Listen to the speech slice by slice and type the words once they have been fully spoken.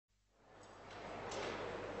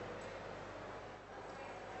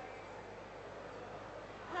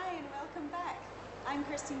I'm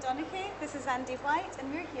Christine Donaghy, this is Andy White,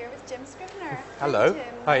 and we're here with Jim Scrivener. Hello. Hi,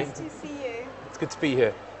 Jim. Hi. Nice to see you. It's good to be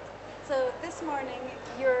here. So this morning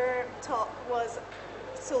your talk was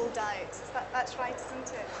sold out. That's right,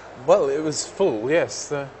 isn't it? Well, it was full, yes.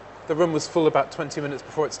 The room was full about 20 minutes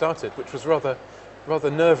before it started, which was rather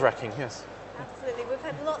nerve-wracking, yes. Absolutely. We've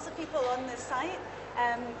had lots of people on the site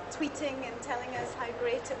tweeting and telling us how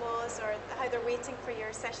great it was, or how they're waiting for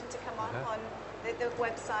your session to come up on the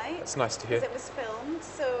website. That's nice to hear. Because it was filmed,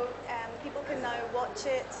 so people can now watch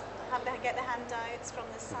it, get the handouts from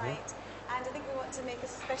the site. And I think we want to make a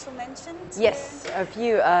special mention to... Yes, a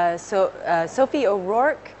few. Sophie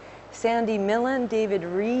O'Rourke, Sandy Millen, David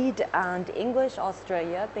Reed, and English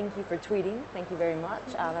Australia. Thank you for tweeting. Thank you very much.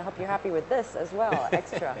 And I hope you're happy with this as well,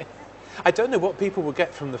 extra. I don't know what people will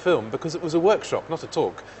get from the film, because it was a workshop, not a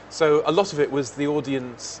talk. So a lot of it was the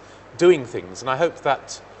audience doing things, and I hope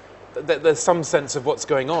that there's some sense of what's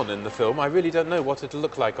going on in the film. I really don't know what it'll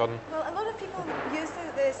look like on... Well, a lot of people use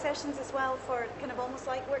the sessions as well for kind of almost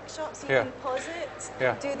like workshops. You can pause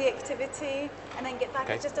it, do the activity, and then get back.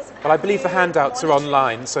 It just doesn't. Well, I believe the handouts are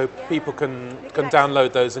online, so people can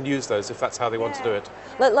download those and use those if that's how they want to do it.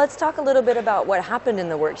 Let's talk a little bit about what happened in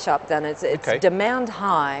the workshop then. It's Demand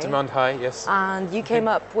High. Demand High, yes. And you came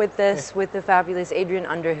up with this with the fabulous Adrian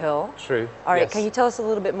Underhill. True. All right, can you tell us a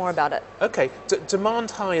little bit more about it? Okay,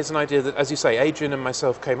 Demand High is an idea that, as you say, Adrian and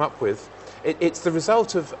myself came up with. It's the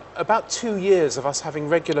result of about 2 years of us having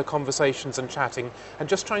regular conversations and chatting and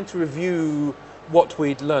just trying to review what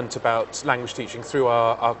we'd learnt about language teaching through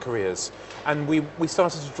our careers. And we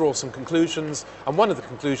started to draw some conclusions, and one of the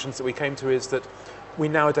conclusions that we came to is that we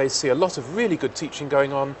nowadays see a lot of really good teaching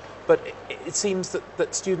going on, but it seems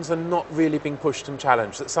that students are not really being pushed and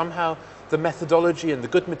challenged, that somehow the methodology and the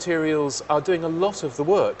good materials are doing a lot of the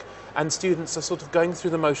work, and students are sort of going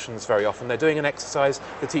through the motions very often. They're doing an exercise,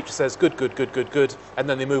 the teacher says good, good, good, good, good, and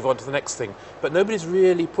then they move on to the next thing. But nobody's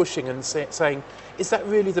really pushing and saying, is that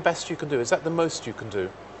really the best you can do? Is that the most you can do?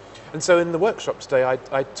 And so in the workshop today,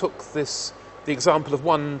 I took the example of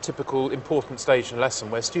one typical important stage in a lesson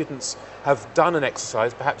where students have done an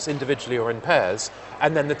exercise, perhaps individually or in pairs,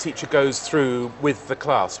 and then the teacher goes through with the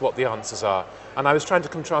class what the answers are. And I was trying to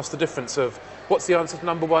contrast the difference of what's the answer to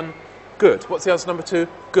number one? Good. What's the answer to number two?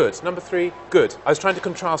 Good. Number three? Good. I was trying to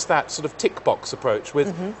contrast that sort of tick box approach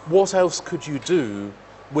with what else could you do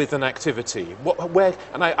with an activity?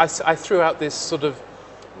 And I threw out this sort of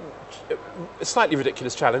slightly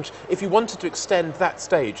ridiculous challenge. If you wanted to extend that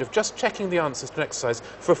stage of just checking the answers to an exercise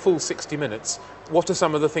for a full 60 minutes, what are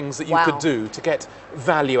some of the things that you could do to get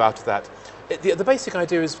value out of that? The basic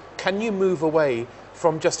idea is, can you move away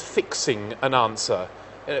from just fixing an answer?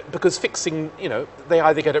 Because fixing, they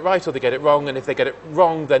either get it right or they get it wrong, and if they get it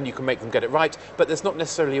wrong, then you can make them get it right, but there's not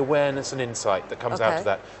necessarily awareness and insight that comes out of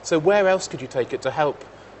that. So where else could you take it to help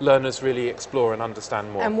learners really explore and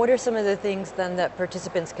understand more? And what are some of the things then that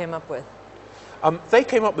participants came up with? They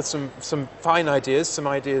came up with some fine ideas, some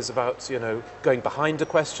ideas about, going behind a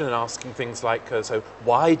question and asking things like, so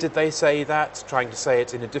why did they say that? Trying to say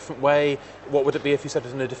it in a different way. What would it be if you said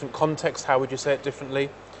it in a different context? How would you say it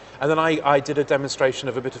differently? And then I did a demonstration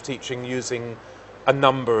of a bit of teaching using a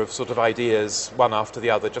number of sort of ideas, one after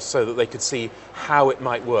the other, just so that they could see how it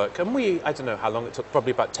might work. And I don't know how long it took,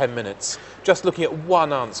 probably about 10 minutes, just looking at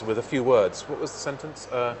one answer with a few words. What was the sentence?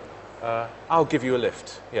 I'll give you a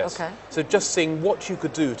lift, yes. Okay. So just seeing what you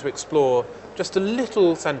could do to explore just a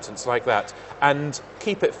little sentence like that and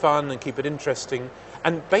keep it fun and keep it interesting.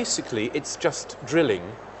 And basically it's just drilling,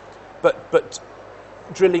 but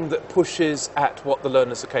drilling that pushes at what the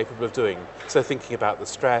learners are capable of doing. So thinking about the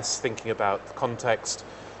stress, thinking about the context.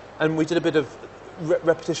 And we did a bit of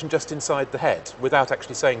repetition just inside the head without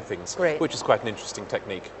actually saying things, which is quite an interesting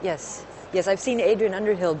technique. Yes. Yes, I've seen Adrian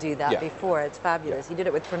Underhill do that before. It's fabulous. He did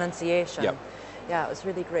it with pronunciation. Yeah, it was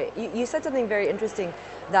really great. You said something very interesting,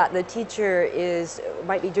 that the teacher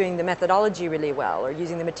might be doing the methodology really well or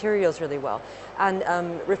using the materials really well.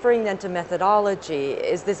 And referring then to methodology,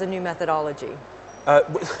 is this a new methodology?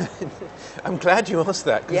 I'm glad you asked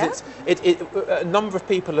that, because a number of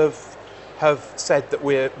people have said that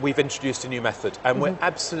we've introduced a new method, and we're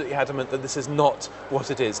absolutely adamant that this is not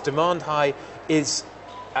what it is. Demand High is,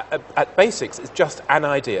 at basics, it's just an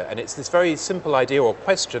idea, and it's this very simple idea or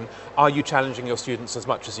question: are you challenging your students as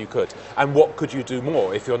much as you could, and what could you do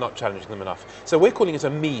more if you're not challenging them enough? So we're calling it a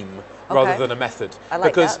meme rather than a method. I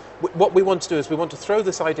like because that. What we want to do is we want to throw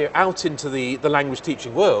this idea out into the language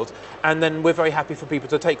teaching world, and then we're very happy for people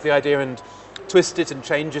to take the idea and twist it and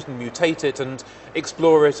change it and mutate it and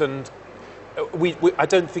explore it and I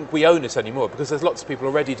don't think we own it anymore, because there's lots of people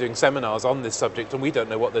already doing seminars on this subject and we don't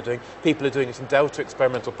know what they're doing. People are doing it in Delta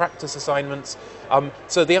experimental practice assignments.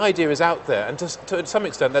 So the idea is out there, and to some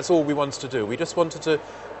extent that's all we wanted to do. We just wanted to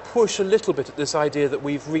push a little bit at this idea that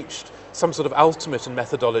we've reached some sort of ultimate in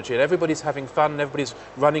methodology and everybody's having fun and everybody's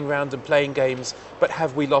running around and playing games, but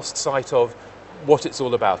have we lost sight of what it's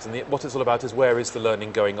all about? And what it's all about is, where is the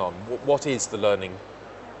learning going on? What is the learning?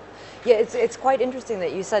 Yeah, it's quite interesting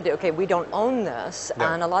that you said, okay, we don't own this, No.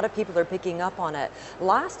 and a lot of people are picking up on it.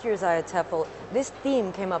 Last year's IATEFL, this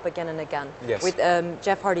theme came up again and again. Yes. With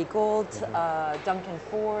Jeff Hardy-Gold, Duncan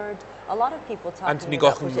Ford, a lot of people talking Anthony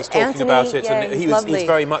about Gotham it. was talking about it, yeah, and he's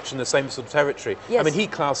very much in the same sort of territory. Yes. I mean, he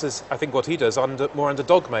classes, I think what he does, more under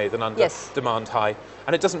dogma than under demand high.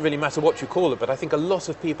 And it doesn't really matter what you call it, but I think a lot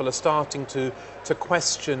of people are starting to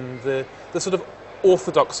question the sort of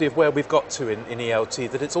orthodoxy of where we've got to in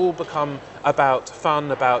ELT, that it's all become about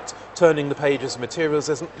fun, about turning the pages of materials.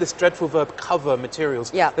 There's this dreadful verb, cover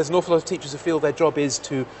materials. Yeah. There's an awful lot of teachers who feel their job is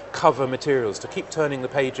to cover materials, to keep turning the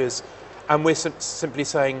pages, and we're simply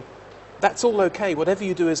saying, that's all okay, whatever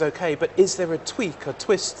you do is okay, but is there a tweak, a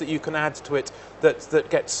twist that you can add to it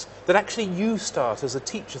that actually you start as a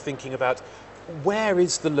teacher thinking about, where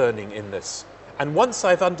is the learning in this? And once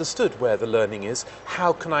I've understood where the learning is,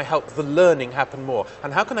 how can I help the learning happen more?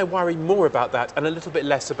 And how can I worry more about that and a little bit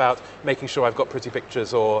less about making sure I've got pretty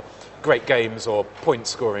pictures or great games or point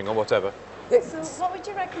scoring or whatever? So what would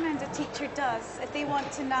you recommend a teacher does if they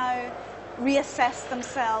want to now reassess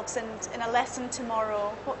themselves and in a lesson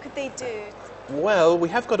tomorrow? What could they do? Well, we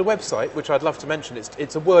have got a website, which I'd love to mention.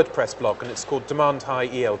 It's a WordPress blog, and it's called Demand High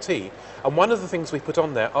ELT. And one of the things we put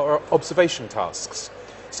on there are observation tasks.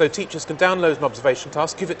 So teachers can download an observation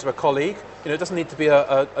task, give it to a colleague. It doesn't need to be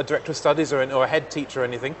a director of studies or a head teacher or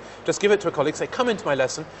anything. Just give it to a colleague, say, come into my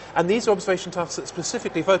lesson. And these are observation tasks that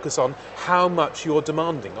specifically focus on how much you're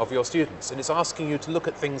demanding of your students. And it's asking you to look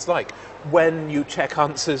at things like, when you check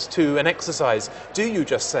answers to an exercise, do you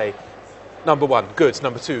just say, number one, good,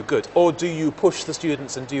 number two, good? Or do you push the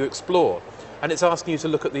students and do you explore? And it's asking you to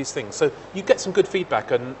look at these things. So you get some good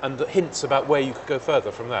feedback and hints about where you could go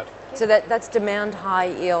further from that. So that's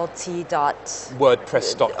demandhighelt.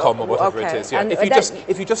 WordPress.com or whatever it is. Yeah.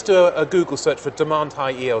 If you just do a Google search for Demand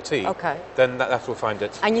High ELT, then that will find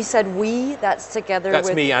it. And you said that's together with...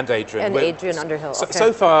 That's me and Adrian. And Adrian Underhill.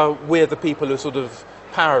 So far, we're the people who are sort of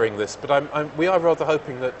powering this, but we are rather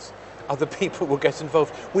hoping that other people will get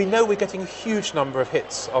involved. We know we're getting a huge number of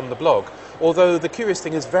hits on the blog, although the curious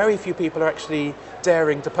thing is very few people are actually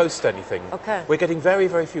daring to post anything. Okay. We're getting very,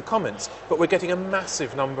 very few comments, but we're getting a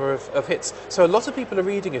massive number of hits. So a lot of people are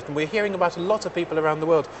reading it, and we're hearing about a lot of people around the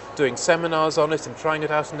world doing seminars on it and trying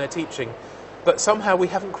it out in their teaching, but somehow we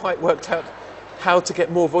haven't quite worked out how to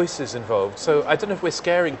get more voices involved. So I don't know if we're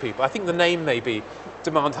scaring people. I think the name may be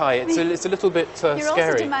Demand High. It's a little bit scary. You're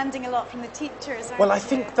also demanding a lot from the teachers, aren't you? Well, I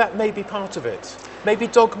think that may be part of it. Maybe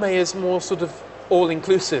dogma is more sort of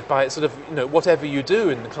all-inclusive by it, sort of, whatever you do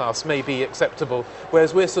in the class may be acceptable,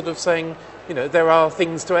 whereas we're sort of saying, there are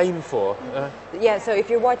things to aim for. Yeah, so if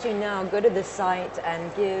you're watching now, go to the site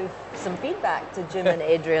and give some feedback to Jim and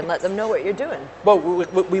Adrian. Let them know what you're doing. Well,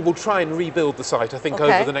 we will try and rebuild the site, I think,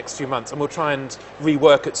 over the next few months, and we'll try and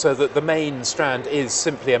rework it so that the main strand is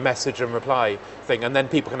simply a message and reply thing, and then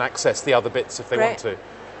people can access the other bits if they want to.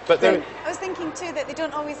 But I was thinking too that they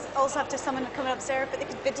don't always also have to someone come and observe, but they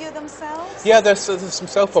could video themselves. Yeah, there's some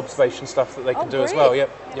self-observation stuff that they can do as well. Yep.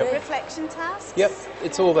 Reflection tasks. Yep,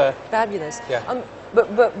 it's all there. Fabulous. Yeah.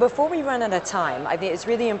 But before we run out of time, I think it's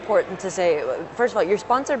really important to say, first of all, you're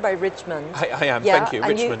sponsored by Richmond. I am, thank you.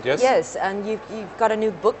 Richmond, yes. Yes, and you've got a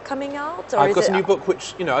new book coming out? I've got a new book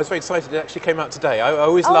which, I was very excited. It actually came out today. I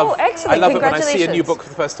always love it when I see a new book for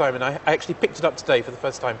the first time, and I actually picked it up today for the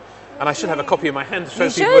first time. And I should have a copy in my hand to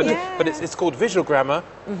show people. But it's called Visual Grammar,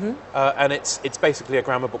 and it's basically a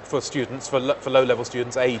grammar book for students, for low-level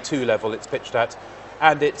students, A2 level it's pitched at.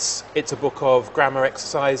 And it's a book of grammar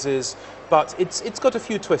exercises, but it's got a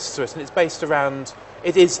few twists to it, and it's based around,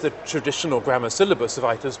 it is the traditional grammar syllabus of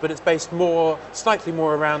IATEFL, but it's based slightly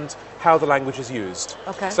more around how the language is used.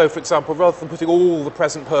 Okay. So, for example, rather than putting all the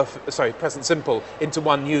present simple into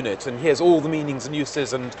one unit, and here's all the meanings and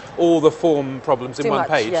uses and all the form problems in one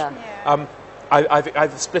page.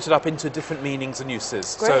 I've split it up into different meanings and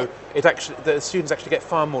uses. Great. So the students actually get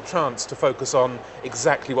far more chance to focus on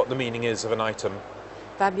exactly what the meaning is of an item.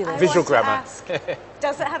 Fabulous. Visual grammar. Ask,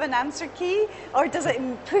 does it have an answer key, or does it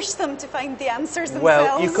push them to find the answers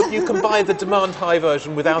themselves? Well, you can buy the Demand High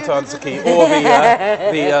version without answer key, or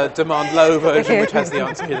the Demand Low version, which has the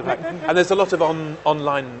answer key in the back. And there's a lot of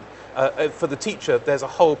online for the teacher. There's a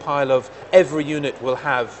whole pile of every unit will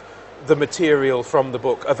have the material from the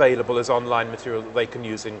book available as online material that they can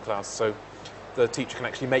use in class. So the teacher can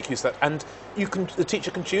actually make use of that, and the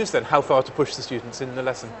teacher can choose then how far to push the students in the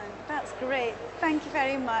lesson. That's great. Thank you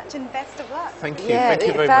very much, and best of luck. Thank you. Yeah, Thank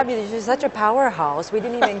you very fabulous. much. You're such a powerhouse. We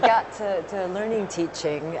didn't even get to learning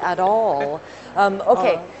teaching at all.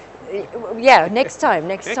 Okay. Yeah, next time.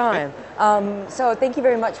 So thank you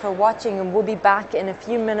very much for watching, and we'll be back in a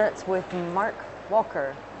few minutes with Mark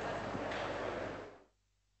Walker.